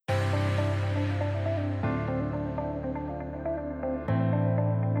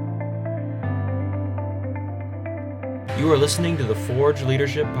You are listening to the Forge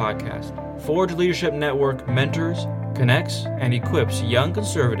Leadership Podcast. Forge Leadership Network mentors, connects, and equips young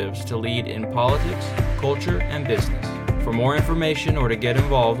conservatives to lead in politics, culture, and business. For more information or to get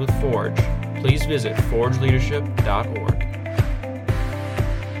involved with Forge, please visit forgeleadership.org.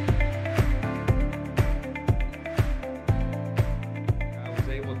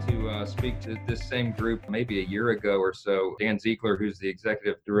 Speak to this same group maybe a year ago or so. Dan Ziegler, who's the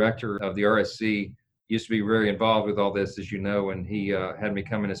executive director of the RSC, used to be very involved with all this, as you know, and he had me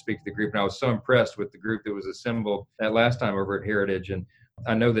come in and speak to the group. And I was so impressed with the group that was assembled that last time over at Heritage. And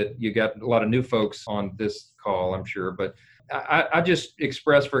I know that you got a lot of new folks on this call, I'm sure, but I just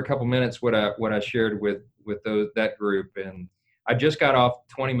expressed for a couple minutes what I shared with that group. And I just got off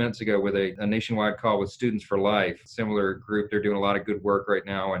 20 minutes ago with a nationwide call with Students for Life, similar group. They're doing a lot of good work right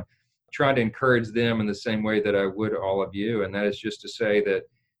now and trying to encourage them in the same way that I would all of you. And that is just to say that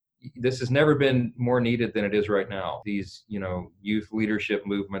this has never been more needed than it is right now. These, youth leadership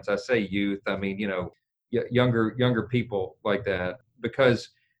movements, I say youth, I mean, younger people like that, because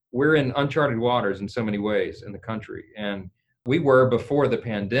we're in uncharted waters in so many ways in the country. And we were before the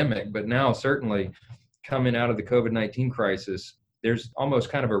pandemic, but now certainly coming out of the COVID-19 crisis, there's almost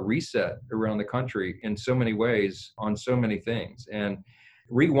kind of a reset around the country in so many ways on so many things. And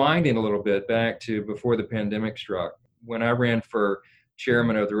rewinding a little bit back to before the pandemic struck, when I ran for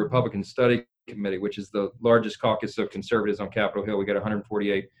chairman of the Republican Study Committee, which is the largest caucus of conservatives on Capitol Hill. We got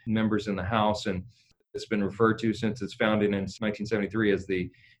 148 members in the House, and it's been referred to since its founding in 1973 as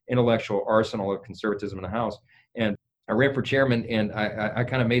the intellectual arsenal of conservatism in the House. And I ran for chairman, and I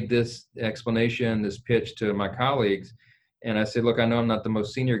kind of made this explanation, this pitch to my colleagues. And I said, look, I know I'm not the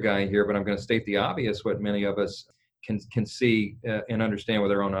most senior guy here, but I'm going to state the obvious, what many of us can see and understand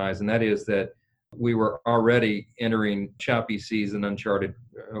with our own eyes. And that is that we were already entering choppy seas and uncharted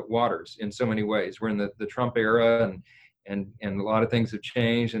waters in so many ways. We're in the Trump era, and a lot of things have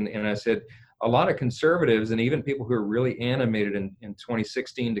changed. And I said, a lot of conservatives and even people who are really animated in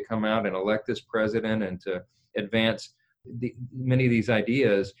 2016 to come out and elect this president and to advance many of these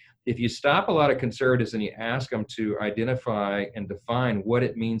ideas, if you stop a lot of conservatives and you ask them to identify and define what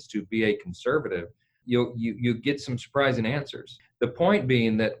it means to be a conservative, you get some surprising answers. The point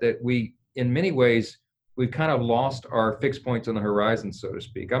being that we, in many ways, we've kind of lost our fixed points on the horizon, so to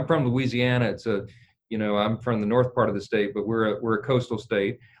speak. I'm from Louisiana. I'm from the north part of the state, but we're a coastal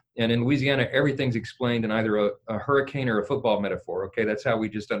state. And in Louisiana, everything's explained in either a hurricane or a football metaphor. Okay, that's how we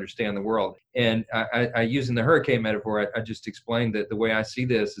just understand the world. And I using the hurricane metaphor, I just explained that the way I see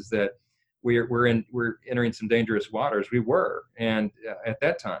this is that we're entering some dangerous waters. We were, and at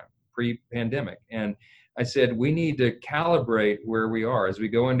that time, pre-pandemic. And I said, we need to calibrate where we are as we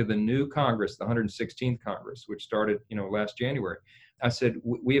go into the new Congress, the 116th Congress, which started, last January. I said,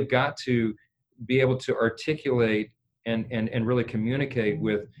 we have got to be able to articulate and really communicate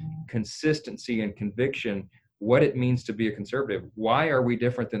with consistency and conviction what it means to be a conservative. Why are we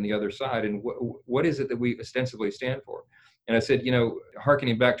different than the other side? And what is it that we ostensibly stand for? And I said,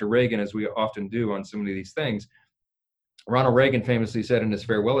 hearkening back to Reagan, as we often do on so many of these things, Ronald Reagan famously said in his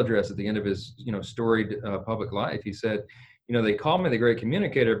farewell address at the end of his, storied public life, he said, they called me the great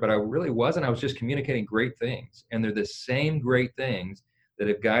communicator, but I really wasn't. I was just communicating great things. And they're the same great things that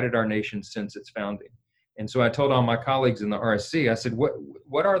have guided our nation since its founding. And so I told all my colleagues in the RSC, I said,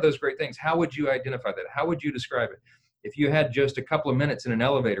 what are those great things? How would you identify that? How would you describe it? If you had just a couple of minutes in an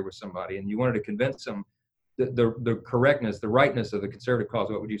elevator with somebody and you wanted to convince them the correctness, the rightness of the conservative cause,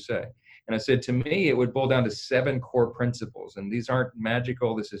 what would you say? And I said, to me, it would boil down to 7 core principles. And these aren't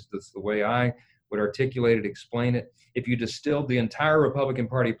magical. This is the way I would articulate it, explain it. If you distilled the entire Republican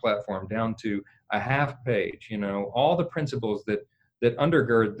Party platform down to a half page, all the principles that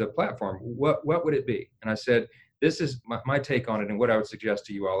undergird the platform, what would it be? And I said, this is my take on it and what I would suggest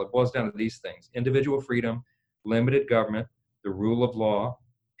to you all. It boils down to these things: individual freedom, limited government, the rule of law,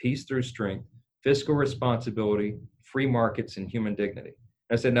 peace through strength, fiscal responsibility, free markets, and human dignity.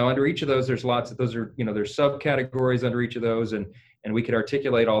 I said, now under each of those, there's lots of those are, there's subcategories under each of those, and we could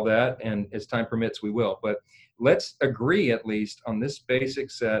articulate all that, and as time permits, we will. But let's agree at least on this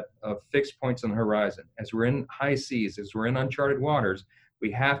basic set of fixed points on the horizon. As we're in high seas, as we're in uncharted waters,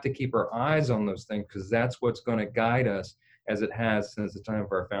 we have to keep our eyes on those things because that's what's going to guide us as it has since the time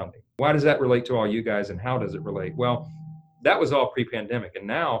of our founding. Why does that relate to all you guys, and how does it relate? Well, that was all pre-pandemic, and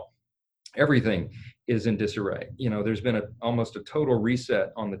now everything is in disarray. There's been almost a total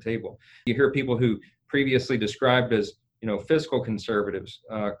reset on the table. You hear people who previously described as, fiscal conservatives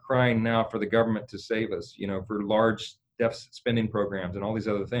crying now for the government to save us, for large deficit spending programs and all these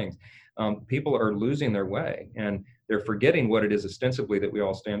other things. People are losing their way and they're forgetting what it is ostensibly that we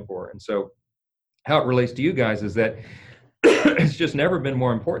all stand for. And so how it relates to you guys is that it's just never been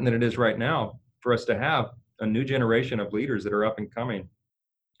more important than it is right now for us to have a new generation of leaders that are up and coming,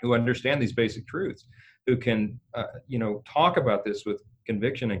 who understand these basic truths, who can, talk about this with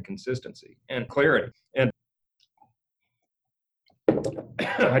conviction and consistency and clarity. And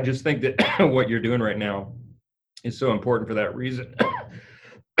I just think that what you're doing right now is so important for that reason.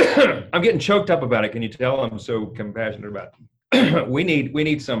 I'm getting choked up about it. Can you tell I'm so compassionate about it? We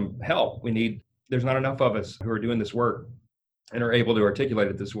need some help. There's not enough of us who are doing this work and are able to articulate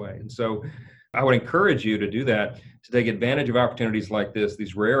it this way. And so I would encourage you to do that, to take advantage of opportunities like this,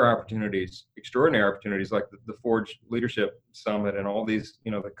 these rare opportunities, extraordinary opportunities like the Forge Leadership Summit and all these,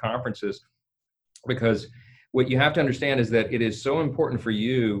 the conferences, because what you have to understand is that it is so important for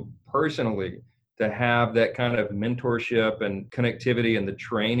you personally to have that kind of mentorship and connectivity and the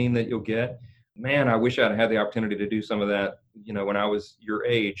training that you'll get. Man, I wish I'd had the opportunity to do some of that, when I was your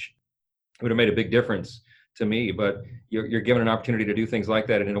age. It would have made a big difference to me, but you're given an opportunity to do things like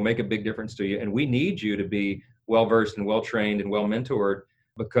that, and it'll make a big difference to you. And we need you to be well-versed and well-trained and well-mentored,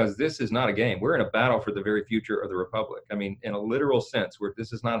 because this is not a game. We're in a battle for the very future of the Republic. I mean, in a literal sense, where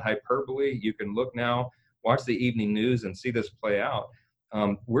this is not hyperbole. You can look now, watch the evening news and see this play out.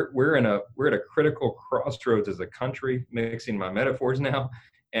 We're at a critical crossroads as a country, mixing my metaphors now,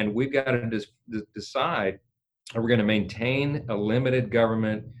 and we've got to decide: are we going to maintain a limited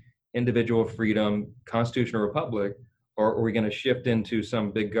government, individual freedom, constitutional republic, or are we going to shift into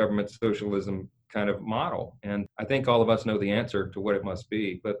some big government socialism kind of model? And I think all of us know the answer to what it must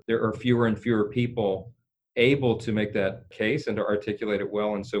be, but there are fewer and fewer people able to make that case and to articulate it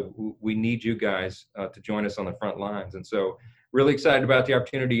well. And so we need you guys to join us on the front lines. And so really excited about the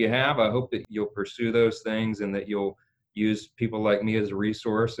opportunity you have. I hope that you'll pursue those things and that you'll use people like me as a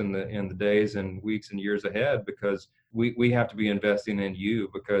resource in the days and weeks and years ahead, because we have to be investing in you,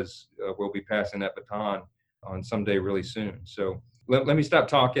 because we'll be passing that baton on someday really soon. So let me stop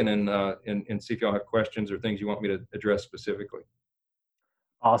talking and see if y'all have questions or things you want me to address specifically.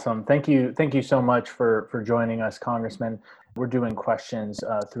 Awesome. Thank you so much for joining us, Congressman. We're doing questions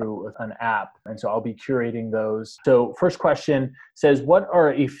through an app, and so I'll be curating those. So first question says, what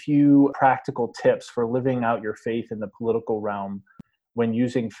are a few practical tips for living out your faith in the political realm when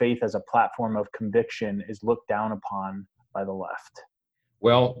using faith as a platform of conviction is looked down upon by the left?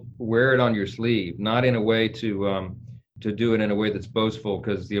 Well, wear it on your sleeve, not in a way to do it in a way that's boastful,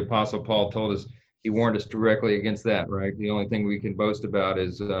 because the Apostle Paul told us, he warned us directly against that, right? The only thing we can boast about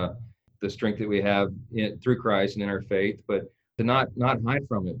is the strength that we have through Christ and in our faith, but to not hide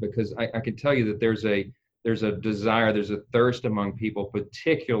from it, because I can tell you that there's a desire, there's a thirst among people,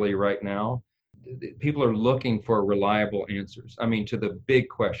 particularly right now. People are looking for reliable answers. I mean, to the big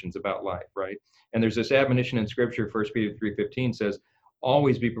questions about life, right? And there's this admonition in Scripture, 1 Peter 3:15 says,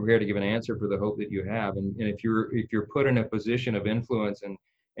 always be prepared to give an answer for the hope that you have. And if you're put in a position of influence and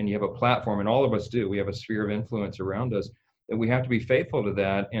you have a platform, and all of us do, we have a sphere of influence around us, that we have to be faithful to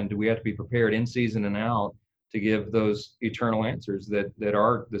that, and we have to be prepared in season and out to give those eternal answers that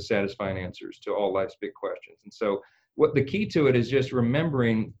are the satisfying answers to all life's big questions. And so what the key to it is just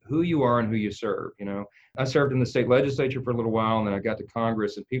remembering who you are and who you serve. I served in the state legislature for a little while, and then I got to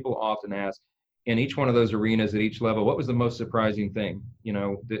Congress, and people often ask, in each one of those arenas at each level, what was the most surprising thing,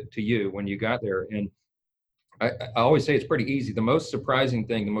 to you when you got there? And I always say it's pretty easy. The most surprising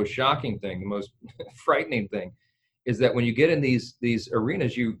thing, the most shocking thing, the most frightening thing is that when you get in these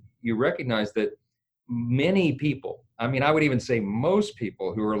arenas, you recognize that many people, I mean, I would even say most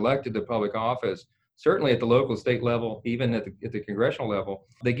people who are elected to public office, certainly at the local, state level, even at the congressional level,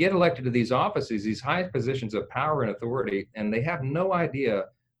 they get elected to these offices, these high positions of power and authority, and they have no idea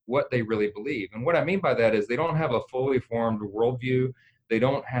what they really believe. And what I mean by that is they don't have a fully formed worldview. They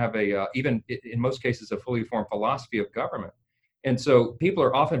don't have even in most cases, a fully formed philosophy of government. And so people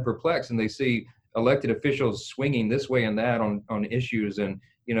are often perplexed, and they see elected officials swinging this way and that on issues, and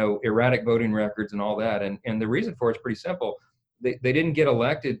erratic voting records and all that. And the reason for it is pretty simple. They didn't get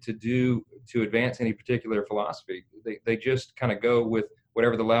elected to advance any particular philosophy. They just kind of go with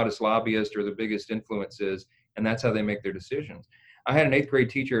whatever the loudest lobbyist or the biggest influence is, and that's how they make their decisions. I had an 8th grade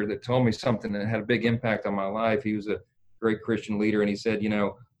teacher that told me something that had a big impact on my life. He was a great Christian leader, and he said,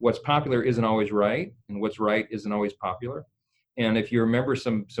 what's popular isn't always right, and what's right isn't always popular. And if you remember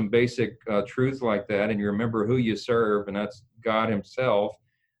some basic truths like that, and you remember who you serve, and that's God himself,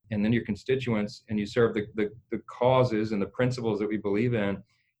 and then your constituents, and you serve the causes and the principles that we believe in,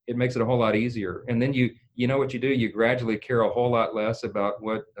 it makes it a whole lot easier. And then you know what you do, you gradually care a whole lot less about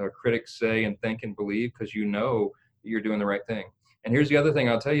what critics say and think and believe, because you know you're doing the right thing. And here's the other thing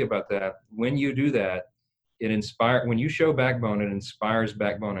I'll tell you about that. When you do that, when you show backbone, it inspires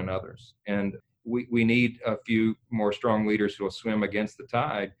backbone in others. And we need a few more strong leaders who will swim against the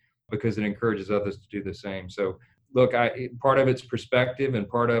tide because it encourages others to do the same. So look, part of it's perspective and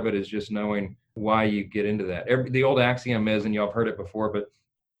part of it is just knowing why you get into that. The old axiom is, and y'all have heard it before, but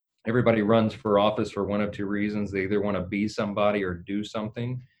everybody runs for office for one of two reasons. They either want to be somebody or do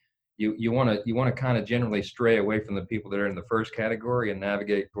something. You want to kind of generally stray away from the people that are in the first category and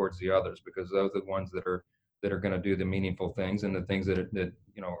navigate towards the others, because those are the ones that are going to do the meaningful things and the things that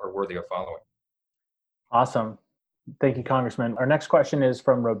are worthy of following. Awesome. Thank you, Congressman. Our next question is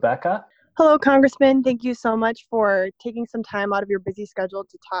from Rebecca. Hello, Congressman. Thank you so much for taking some time out of your busy schedule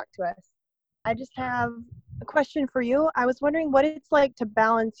to talk to us. I just have a question for you. I was wondering what it's like to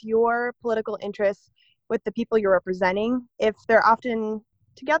balance your political interests with the people you're representing, if they're often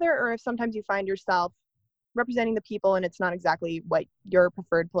together or if sometimes you find yourself representing the people and it's not exactly what your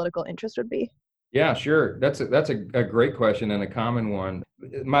preferred political interest would be. Yeah, sure. That's a great question and a common one.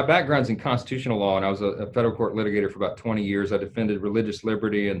 My background's in constitutional law, and I was a federal court litigator for about 20 years. I defended religious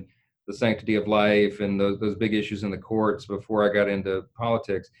liberty and the sanctity of life and those big issues in the courts before I got into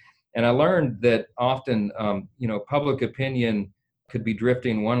politics. And I learned that often, public opinion could be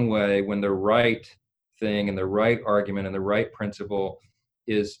drifting one way when the right thing and the right argument and the right principle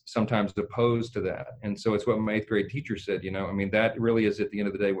is sometimes opposed to that. And so it's what my 8th grade teacher said, that really is at the end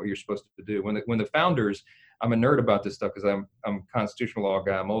of the day what you're supposed to do. When the founders, I'm a nerd about this stuff because I'm a constitutional law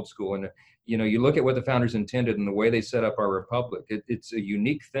guy, I'm old school. And, you look at what the founders intended and the way they set up our republic, it's a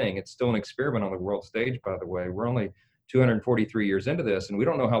unique thing. It's still an experiment on the world stage, by the way. We're only 243 years into this, and we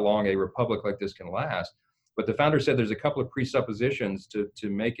don't know how long a republic like this can last. But the founder said there's a couple of presuppositions to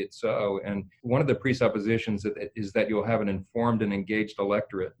make it so. And one of the presuppositions is that you'll have an informed and engaged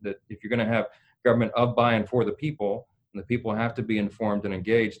electorate, that if you're going to have government of, by, and for the people, and the people have to be informed and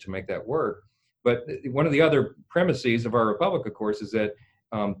engaged to make that work. But one of the other premises of our republic, of course, is that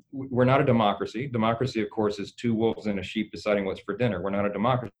we're not a democracy. Democracy, of course, is two wolves and a sheep deciding what's for dinner. We're not a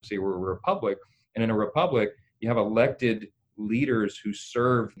democracy. We're a republic. And in a republic, you have elected leaders who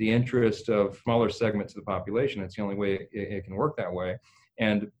serve the interest of smaller segments of the population. It's the only way it can work that way.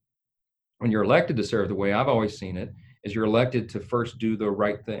 And when you're elected to serve, the way I've always seen it is you're elected to first do the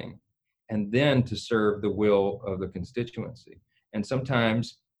right thing and then to serve the will of the constituency. And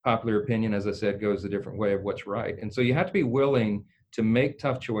sometimes popular opinion, as I said, goes a different way of what's right. And so you have to be willing to make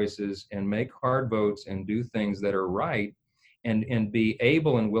tough choices and make hard votes and do things that are right, and be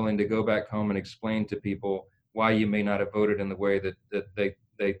able and willing to go back home and explain to people why you may not have voted in the way that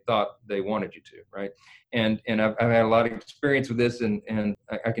they thought they wanted you to, right? And I've had a lot of experience with this, and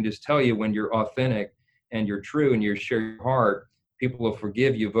I can just tell you, when you're authentic and you're true and you share your heart, people will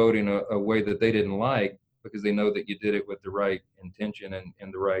forgive you voting a way that they didn't like, because they know that you did it with the right intention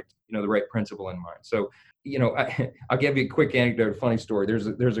and the right principle in mind. So, I'll give you a quick anecdote, a funny story.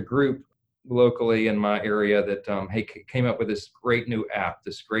 There's a group locally in my area that came up with this great new app,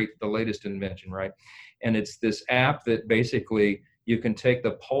 the latest invention, right? And it's this app that basically you can take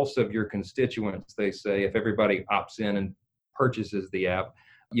the pulse of your constituents. They say if everybody opts in and purchases the app,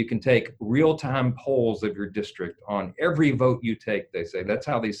 you can take real-time polls of your district on every vote you take, they say. That's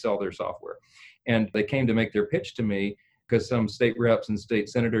how they sell their software. And they came to make their pitch to me because some state reps and state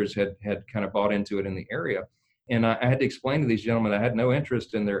senators had kind of bought into it in the area. And I had to explain to these gentlemen I had no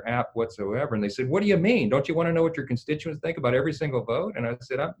interest in their app whatsoever. And they said, "What do you mean? Don't you want to know what your constituents think about every single vote?" And I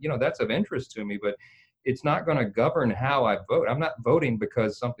said, that's of interest to me, but it's not going to govern how I vote. I'm not voting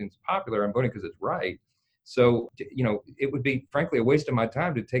because something's popular. I'm voting because it's right. So, it would be, frankly, a waste of my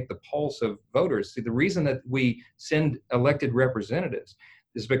time to take the pulse of voters. See, the reason that we send elected representatives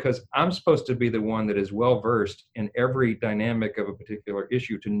is because I'm supposed to be the one that is well-versed in every dynamic of a particular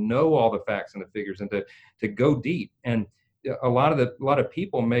issue, to know all the facts and the figures, and to go deep. And a lot of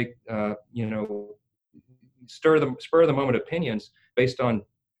people make, spur of the moment opinions based on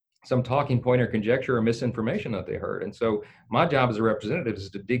some talking point or conjecture or misinformation that they heard. And so my job as a representative is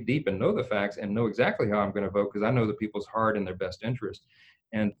to dig deep and know the facts and know exactly how I'm going to vote, because I know the people's heart and their best interest.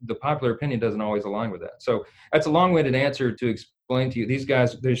 And the popular opinion doesn't always align with that. So that's a long-winded answer to explain to you. These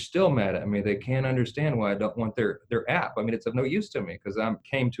guys, they're still mad at me. They can't understand why I don't want their app. I mean, it's of no use to me, because I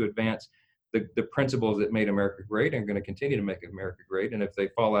came to advance the principles that made America great and going to continue to make America great. And if they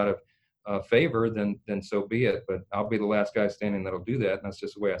fall out of favor, then so be it. But I'll be the last guy standing that'll do that. And that's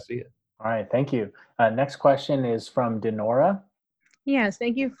just the way I see it. All right. Thank you. Next question is from Denora. Yes.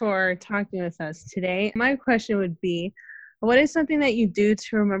 Thank you for talking with us today. My question would be, what is something that you do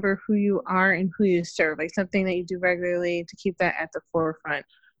to remember who you are and who you serve? Like something that you do regularly to keep that at the forefront,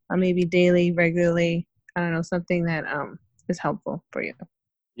 maybe daily, regularly. I don't know, something that is helpful for you.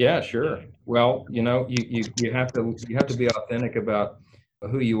 Yeah, sure. Well, you have to be authentic about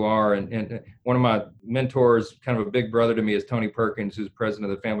who you are. And one of my mentors, kind of a big brother to me, is Tony Perkins, who's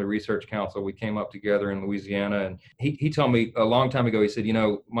president of the Family Research Council. We came up together in Louisiana, and he told me a long time ago, he said,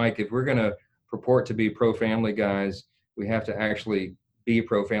 Mike, if we're going to purport to be pro-family guys, we have to actually be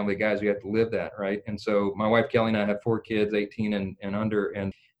pro-family guys. We have to live that, right? And so my wife Kelly and I have 4 kids, 18 and under,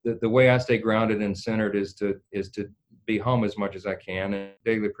 and the way I stay grounded and centered is to be home as much as I can. And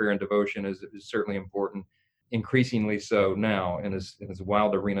daily prayer and devotion is certainly important, increasingly so now in this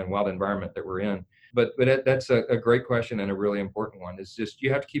wild arena and wild environment that we're in. But that's a great question and a really important one. It's just,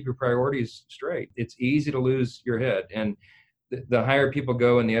 you have to keep your priorities straight. It's easy to lose your head. And the higher people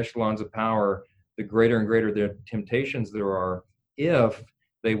go in the echelons of power, the greater and greater the temptations there are if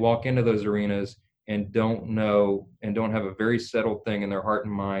they walk into those arenas and don't know and don't have a very settled thing in their heart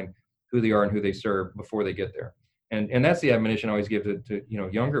and mind who they are and who they serve before they get there. And that's the admonition I always give to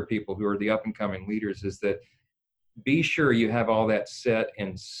younger people who are the up and coming leaders, is that be sure you have all that set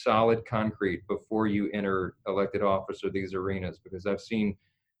in solid concrete before you enter elected office or these arenas, because I've seen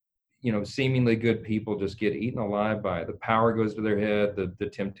seemingly good people just get eaten alive by it. The power goes to their head, the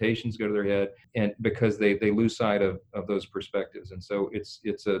temptations go to their head, and because they lose sight of those perspectives. And so it's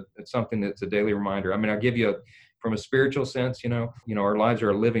something that's a daily reminder. I mean, I'll give you from a spiritual sense, our lives are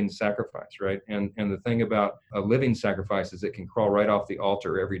a living sacrifice, right? And the thing about a living sacrifice is it can crawl right off the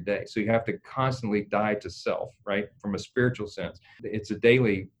altar every day. So you have to constantly die to self, right? From a spiritual sense, it's a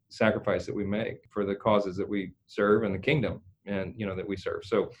daily sacrifice that we make for the causes that we serve and the kingdom and that we serve.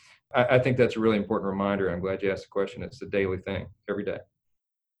 So I think that's a really important reminder. I'm glad you asked the question. It's a daily thing every day.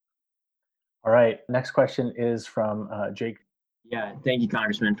 All right. Next question is from Jake. Yeah, thank you,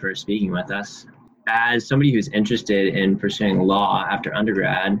 Congressman, for speaking with us. As somebody who's interested in pursuing law after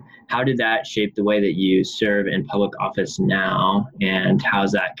undergrad, how did that shape the way that you serve in public office now, and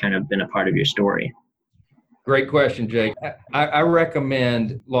how's that kind of been a part of your story? Great question, Jake. I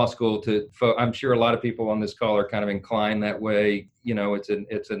recommend law school to folks. I'm sure a lot of people on this call are kind of inclined that way.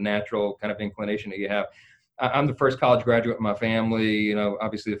 It's a natural kind of inclination that you have. I'm the first college graduate in my family,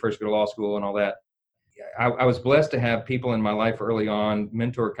 obviously the first to go to law school and all that. I was blessed to have people in my life early on,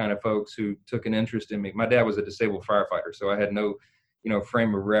 mentor kind of folks who took an interest in me. My dad was a disabled firefighter, so I had no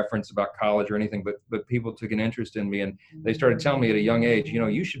frame of reference about college or anything, but people took an interest in me, and they started telling me at a young age,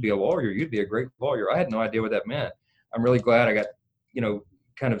 you should be a lawyer. You'd be a great lawyer. I had no idea what that meant. I'm really glad I got,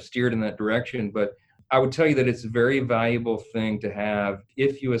 kind of steered in that direction. But I would tell you that it's a very valuable thing to have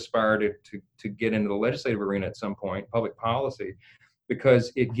if you aspire to get into the legislative arena at some point, public policy,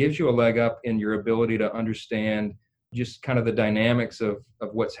 because it gives you a leg up in your ability to understand just kind of the dynamics of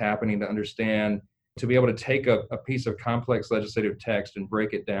what's happening, to be able to take a piece of complex legislative text and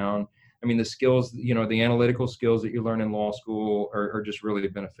break it down. I mean, the skills, the analytical skills that you learn in law school are just really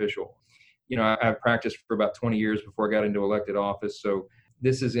beneficial. I've practiced for about 20 years before I got into elected office. So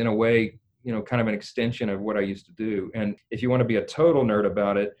this is in a way, kind of an extension of what I used to do. And if you want to be a total nerd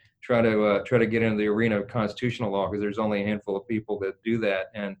about it, try to get into the arena of constitutional law, because there's only a handful of people that do that.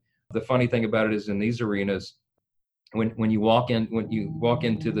 And the funny thing about it is, in these arenas, when you walk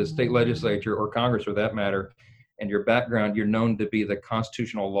into the state legislature or Congress for that matter, and your background, you're known to be the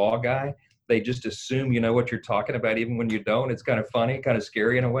constitutional law guy, they just assume you know what you're talking about, even when you don't. It's kind of funny, kind of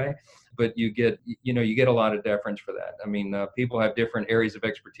scary in a way, but you get a lot of deference for that. I mean, people have different areas of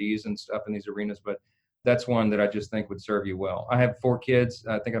expertise and stuff in these arenas, but that's one that I just think would serve you well. I have 4 kids.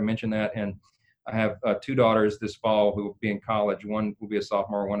 I think I mentioned that. And I have 2 daughters this fall who will be in college. One will be a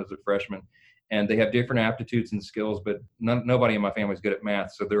sophomore, one is a freshman. And they have different aptitudes and skills, but nobody in my family is good at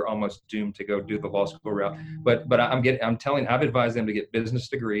math, so they're almost doomed to go do the law school route. But I've advised them to get business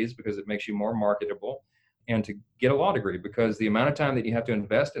degrees because it makes you more marketable, and to get a law degree, because the amount of time that you have to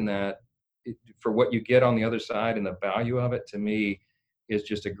invest in that for what you get on the other side and the value of it, to me, is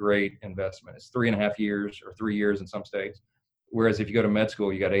just a great investment. It's 3.5 years or 3 years in some states. Whereas if you go to med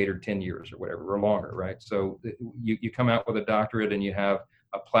school, you got 8 or 10 years or whatever, or longer, right? So you come out with a doctorate and you have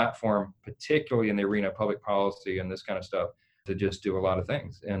a platform, particularly in the arena of public policy and this kind of stuff, to just do a lot of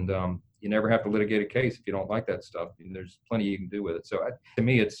things. And you never have to litigate a case if you don't like that stuff. And there's plenty you can do with it. So to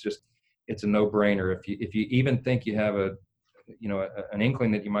me, it's a no-brainer. If you even think you have an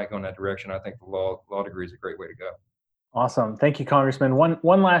inkling that you might go in that direction, I think the law degree is a great way to go. Awesome. Thank you, Congressman.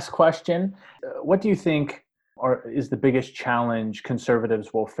 One last question. What do you think is the biggest challenge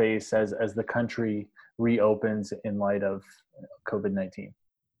conservatives will face as the country reopens in light of COVID-19?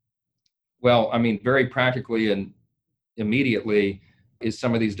 Well, I mean, very practically and immediately is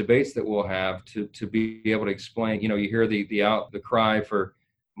some of these debates that we'll have to be able to explain. You hear the cry for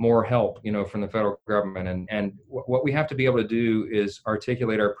more help, from the federal government, and what we have to be able to do is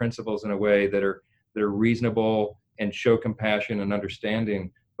articulate our principles in a way that are reasonable and show compassion and understanding,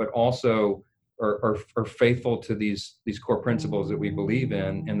 but also are faithful to these core principles that we believe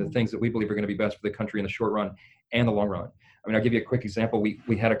in and the things that we believe are going to be best for the country in the short run and the long run. I mean, I'll give you a quick example.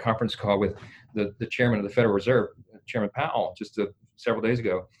 We had a conference call with the chairman of the Federal Reserve, Chairman Powell, just several days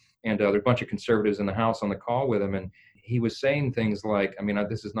ago. And there are a bunch of conservatives in the House on the call with him. And he was saying things like, I mean,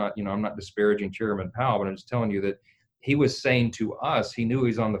 this is not, I'm not disparaging Chairman Powell, but I'm just telling you that he was saying to us, he knew he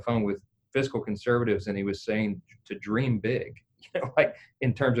was on the phone with fiscal conservatives, and he was saying to dream big, like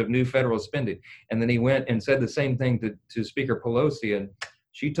in terms of new federal spending. And then he went and said the same thing to Speaker Pelosi, and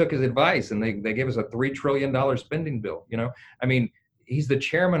she took his advice, and they gave us a $3 trillion spending bill. I mean, he's the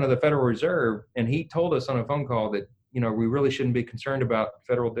chairman of the Federal Reserve, and he told us on a phone call that, we really shouldn't be concerned about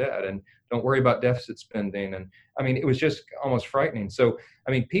federal debt and don't worry about deficit spending. And I mean, it was just almost frightening. So,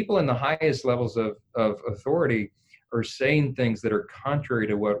 I mean, people in the highest levels of authority are saying things that are contrary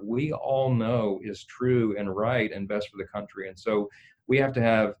to what we all know is true and right and best for the country. And so we have to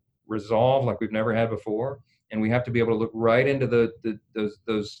have resolve like we've never had before. And we have to be able to look right into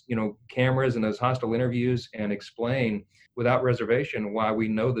those cameras and those hostile interviews and explain without reservation why we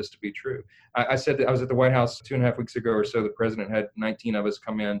know this to be true. I said that I was at the White House 2.5 weeks ago or so. The president had 19 of us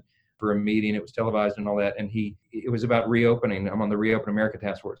come in for a meeting. It was televised and all that. And it was about reopening. I'm on the Reopen America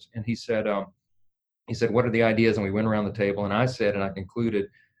Task Force. And he said, what are the ideas? And we went around the table, and I said, and I concluded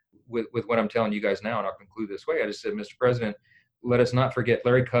with what I'm telling you guys now, and I'll conclude this way. I just said, Mr. President, let us not forget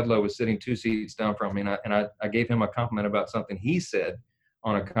Larry Kudlow was sitting 2 seats down from me, and I gave him a compliment about something he said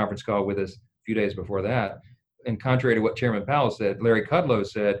on a conference call with us a few days before that. And contrary to what Chairman Powell said, Larry Kudlow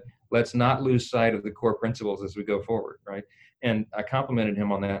said, let's not lose sight of the core principles as we go forward, right? And I complimented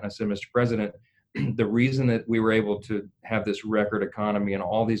him on that, and I said, Mr. President, the reason that we were able to have this record economy and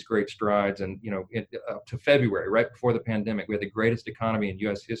all these great strides, and up to February, right before the pandemic, we had the greatest economy in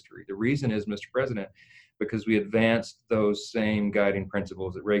U.S. history. The reason is, Mr. President, because we advanced those same guiding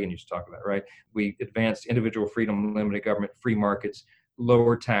principles that Reagan used to talk about, right? We advanced individual freedom, limited government, free markets,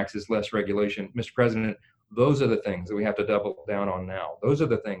 lower taxes, less regulation. Mr. President, those are the things that we have to double down on now. Those are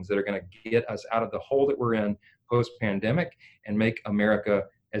the things that are going to get us out of the hole that we're in post-pandemic and make America,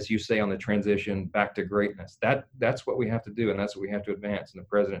 as you say, on the transition back to greatness. That's what we have to do, and that's what we have to advance. And the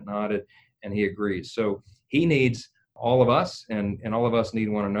president nodded, and he agrees. So he needs all of us, and all of us need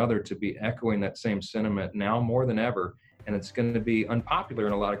one another to be echoing that same sentiment now more than ever. And it's going to be unpopular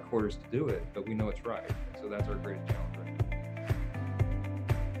in a lot of quarters to do it, but we know it's right. So that's our greatest challenge right now.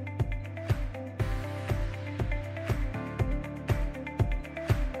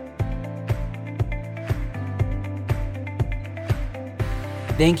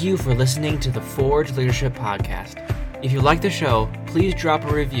 Thank you for listening to the Forge Leadership Podcast. If you like the show, please drop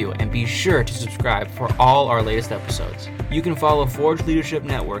a review and be sure to subscribe for all our latest episodes. You can follow Forge Leadership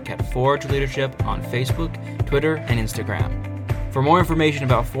Network at Forge Leadership on Facebook, Twitter, and Instagram. For more information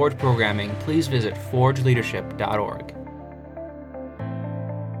about Forge programming, please visit forgeleadership.org.